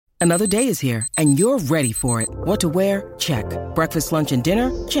Another day is here, and you're ready for it. What to wear? Check. Breakfast, lunch, and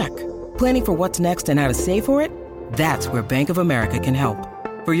dinner? Check. Planning for what's next and how to save for it? That's where Bank of America can help.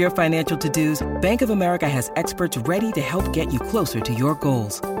 For your financial to-dos, Bank of America has experts ready to help get you closer to your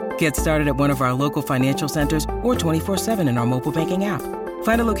goals. Get started at one of our local financial centers or 24/7 in our mobile banking app.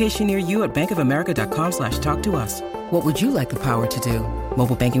 Find a location near you at bankofamerica.com/talktous. What would you like the power to do?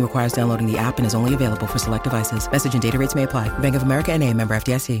 Mobile banking requires downloading the app and is only available for select devices. Message and data rates may apply. Bank of America N.A., member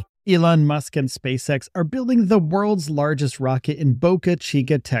FDIC. Elon Musk and SpaceX are building the world's largest rocket in Boca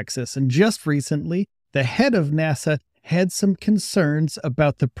Chica, Texas. And just recently, the head of NASA had some concerns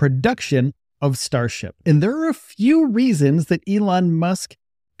about the production of Starship. And there are a few reasons that Elon Musk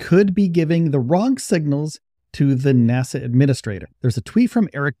could be giving the wrong signals to the NASA administrator. There's a tweet from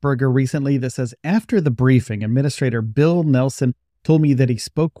Eric Berger recently that says, after the briefing, Administrator Bill Nelson told me that he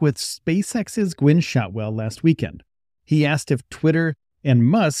spoke with SpaceX's Gwynne Shotwell last weekend. He asked if Twitter and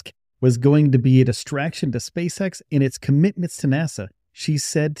Musk was going to be a distraction to SpaceX in its commitments to NASA. She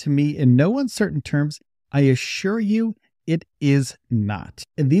said to me in no uncertain terms, I assure you it is not.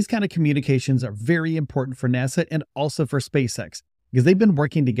 And these kind of communications are very important for NASA and also for SpaceX because they've been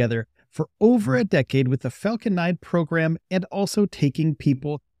working together for over a decade with the Falcon 9 program and also taking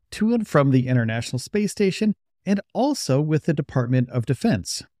people to and from the International Space Station and also with the Department of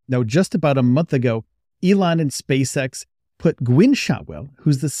Defense. Now, just about a month ago, Elon and SpaceX put Gwynne Shotwell,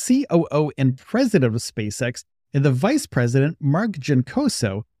 who's the COO and president of SpaceX, and the vice president, Mark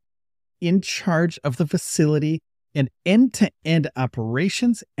Giancoso, in charge of the facility and end-to-end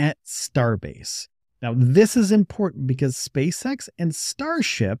operations at Starbase. Now, this is important because SpaceX and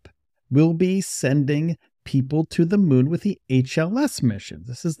Starship will be sending people to the moon with the HLS mission.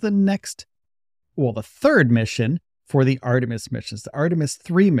 This is the third mission for the Artemis missions, the Artemis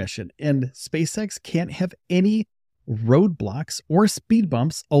 3 mission. And SpaceX can't have any roadblocks or speed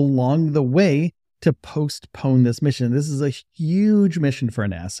bumps along the way to postpone this mission. This is a huge mission for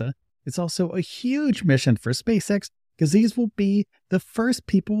NASA. It's also a huge mission for SpaceX because these will be the first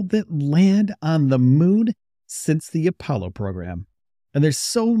people that land on the moon since the Apollo program. And there's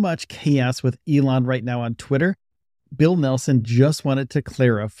so much chaos with Elon right now on Twitter. Bill Nelson just wanted to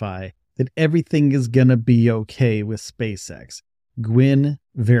clarify that everything is going to be okay with SpaceX. Gwynne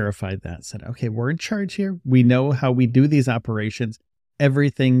verified that, said, okay, we're in charge here. We know how we do these operations.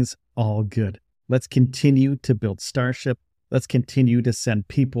 Everything's all good. Let's continue to build Starship. Let's continue to send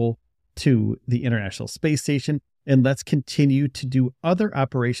people to the International Space Station. And let's continue to do other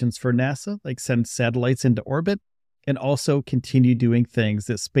operations for NASA, like send satellites into orbit, and also continue doing things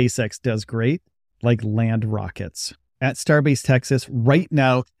that SpaceX does great, like land rockets. At Starbase, Texas, right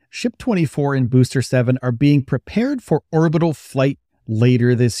now, Ship 24 and Booster 7 are being prepared for orbital flight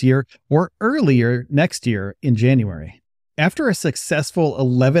later this year or earlier next year in January. After a successful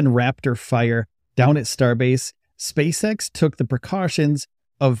 11 Raptor fire down at Starbase, SpaceX took the precautions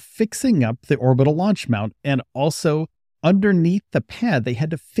of fixing up the orbital launch mount, and also underneath the pad, they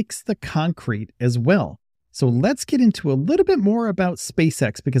had to fix the concrete as well. So let's get into a little bit more about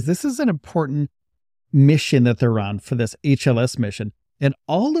SpaceX because this is an important mission that they're on for this HLS mission. And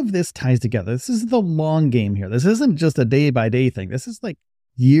all of this ties together. This is the long game here. This isn't just a day-by-day thing. This is like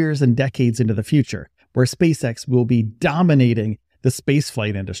years and decades into the future where SpaceX will be dominating the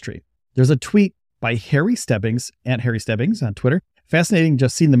spaceflight industry. There's a tweet by Harry Stebbings, at Harry Stebbings on Twitter. Fascinating,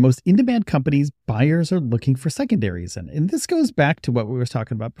 just seeing the most in-demand companies buyers are looking for secondaries. And this goes back to what we were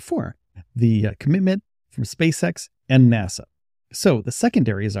talking about before, the commitment from SpaceX and NASA. So the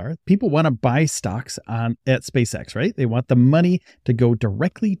secondaries are people want to buy stocks at SpaceX, right? They want the money to go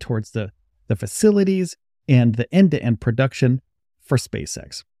directly towards the facilities and the end-to-end production for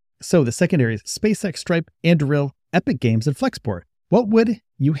SpaceX. So the secondaries, SpaceX, Stripe, Anduril, Epic Games, and Flexport. What would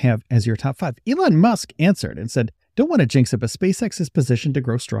you have as your top 5? Elon Musk answered and said, don't want to jinx it, but SpaceX is positioned to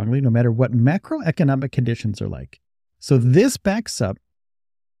grow strongly no matter what macroeconomic conditions are like. So this backs up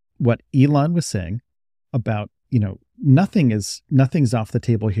what Elon was saying about, nothing's off the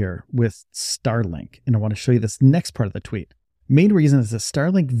table here with Starlink. And I want to show you this next part of the tweet. Main reason is the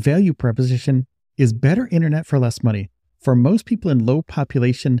Starlink value proposition is better internet for less money for most people in low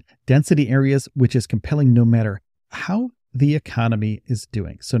population density areas, which is compelling no matter how the economy is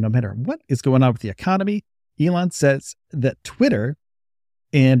doing. So no matter what is going on with the economy, Elon says that Twitter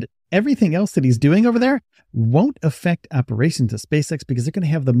and everything else that he's doing over there won't affect operations at SpaceX because they're going to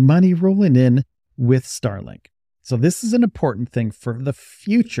have the money rolling in with Starlink. So this is an important thing for the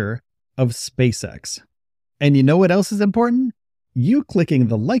future of SpaceX. And you know what else is important? You clicking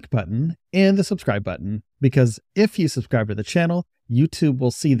the like button and the subscribe button, because if you subscribe to the channel, YouTube will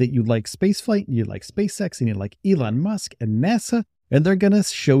see that you like spaceflight, and you like SpaceX, and you like Elon Musk and NASA, And they're going to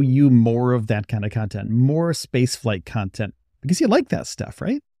show you more of that kind of content, more spaceflight content, because you like that stuff,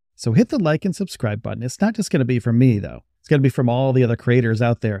 right? So hit the like and subscribe button. It's not just going to be from me, though. It's going to be from all the other creators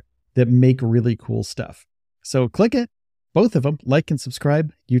out there that make really cool stuff. So click it, both of them, like and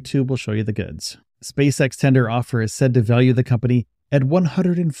subscribe. YouTube will show you the goods. SpaceX tender offer is said to value the company at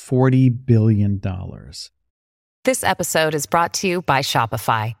 $140 billion. This episode is brought to you by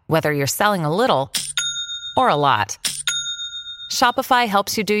Shopify. Whether you're selling a little or a lot, Shopify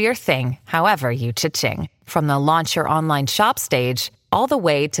helps you do your thing, however you cha-ching. From the launch your online shop stage, all the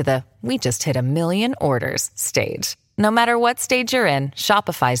way to the we just hit 1 million orders stage. No matter what stage you're in,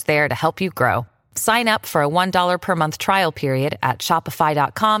 Shopify's there to help you grow. Sign up for a $1 per month trial period at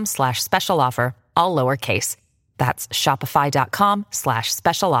shopify.com/special offer, all lowercase. That's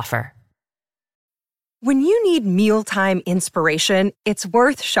shopify.com/special offer. When you need mealtime inspiration, it's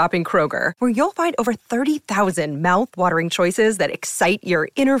worth shopping Kroger, where you'll find over 30,000 mouth-watering choices that excite your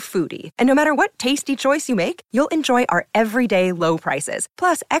inner foodie. And no matter what tasty choice you make, you'll enjoy our everyday low prices,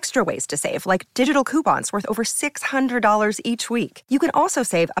 plus extra ways to save, like digital coupons worth over $600 each week. You can also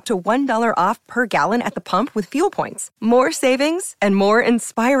save up to $1 off per gallon at the pump with fuel points. More savings and more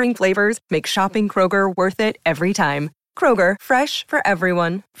inspiring flavors make shopping Kroger worth it every time. Kroger, fresh for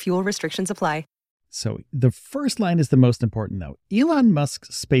everyone. Fuel restrictions apply. So the first line is the most important, though. Elon Musk's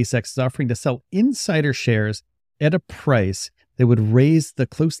SpaceX is offering to sell insider shares at a price that would raise the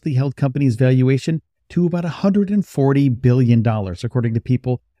closely held company's valuation to about $140 billion, according to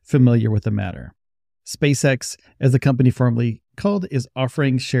people familiar with the matter. SpaceX, as the company formerly called, is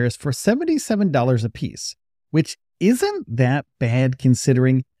offering shares for $77 a piece, which isn't that bad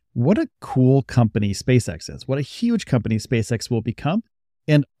considering what a cool company SpaceX is, what a huge company SpaceX will become,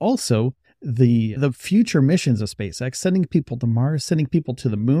 and also the future missions of SpaceX, sending people to Mars, sending people to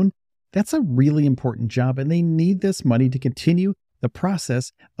the moon. That's a really important job, and they need this money to continue the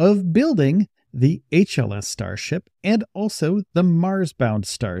process of building the HLS Starship and also the Mars-bound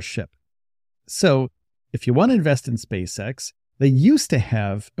Starship. So if you want to invest in SpaceX, they used to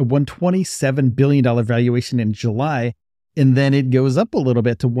have a $127 billion valuation in July, and then it goes up a little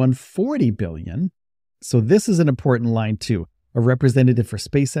bit to $140 billion. So this is an important line too. A representative for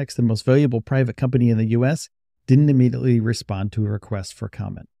SpaceX, the most valuable private company in the US, didn't immediately respond to a request for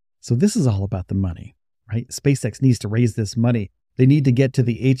comment. So this is all about the money, right? SpaceX needs to raise this money. They need to get to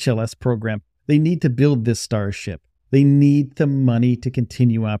the HLS program. They need to build this Starship. They need the money to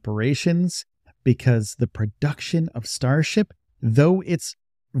continue operations because the production of Starship, though it's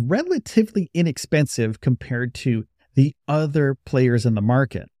relatively inexpensive compared to the other players in the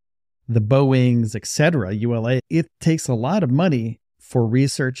market, the Boeings, etc., ULA, it takes a lot of money for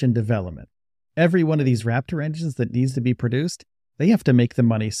research and development. Every one of these Raptor engines that needs to be produced, they have to make the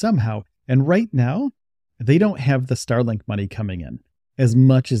money somehow. And right now, they don't have the Starlink money coming in as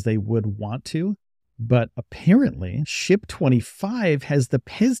much as they would want to. But apparently, Ship 25 has the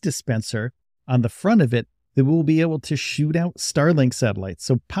Pez dispenser on the front of it that will be able to shoot out Starlink satellites.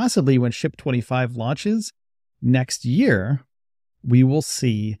 So possibly when Ship 25 launches next year, we will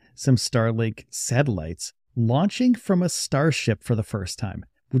see some Starlink satellites launching from a Starship for the first time,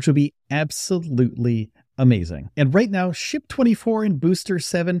 which will be absolutely amazing. And right now, Ship 24 and Booster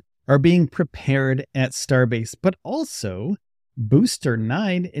 7 are being prepared at Starbase, but also Booster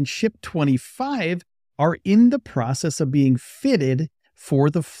 9 and Ship 25 are in the process of being fitted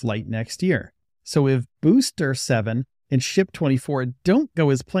for the flight next year. So if Booster 7 and Ship 24 don't go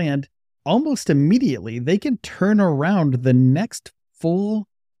as planned, almost immediately, they can turn around the next full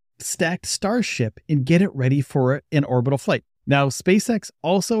stacked Starship and get it ready for an orbital flight. Now, SpaceX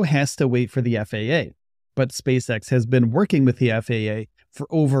also has to wait for the FAA, but SpaceX has been working with the FAA for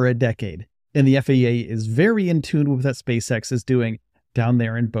over a decade, and the FAA is very in tune with what SpaceX is doing down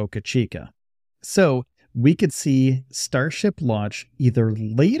there in Boca Chica. So we could see Starship launch either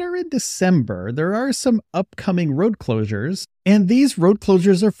later in December. There are some upcoming road closures, and these road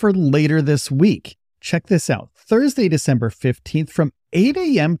closures are for later this week. Check this out. Thursday, December 15th from 8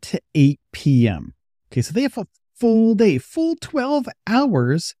 a.m. to 8 p.m. Okay, so they have a full day, full 12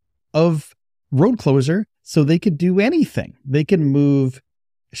 hours of road closure, so they could do anything. They can move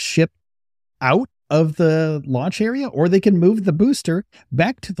ship out of the launch area, or they can move the booster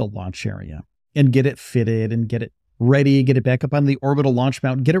back to the launch area and get it fitted and get it ready, get it back up on the orbital launch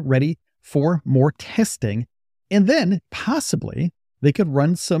mount, get it ready for more testing. And then possibly they could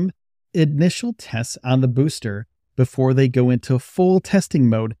run some initial tests on the booster before they go into full testing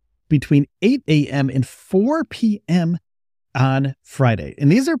mode between 8 a.m. and 4 p.m. on Friday. And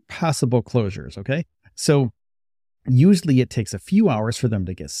these are possible closures, okay? So usually it takes a few hours for them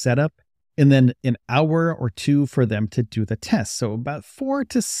to get set up and then an hour or two for them to do the test. So about 4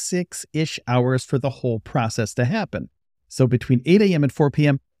 to 6-ish hours for the whole process to happen. So between 8 a.m. and 4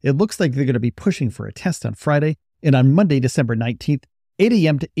 p.m., it looks like they're going to be pushing for a test on Friday, and on Monday, December 19th, 8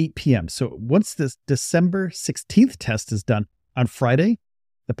 a.m. to 8 p.m. So once this December 16th test is done on Friday,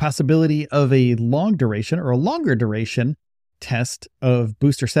 the possibility of a long duration or a longer duration test of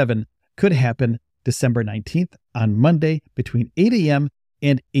Booster 7 could happen December 19th on Monday between 8 a.m.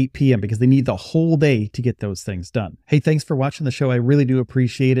 and 8 p.m. because they need the whole day to get those things done. Hey, thanks for watching the show. I really do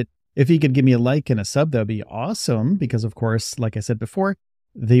appreciate it. If you could give me a like and a sub, that'd be awesome because, of course, like I said before,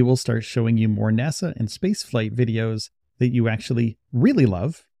 they will start showing you more NASA and spaceflight videos that you actually really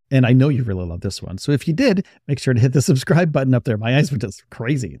love. And I know you really love this one. So if you did, make sure to hit the subscribe button up there. My eyes were just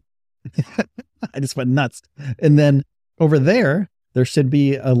crazy. I just went nuts. And then over there should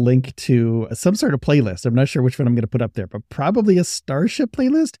be a link to some sort of playlist. I'm not sure which one I'm going to put up there, but probably a Starship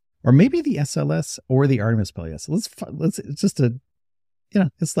playlist or maybe the SLS or the Artemis playlist. Let's it's just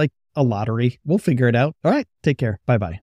it's like a lottery. We'll figure it out. All right. Take care. Bye-bye.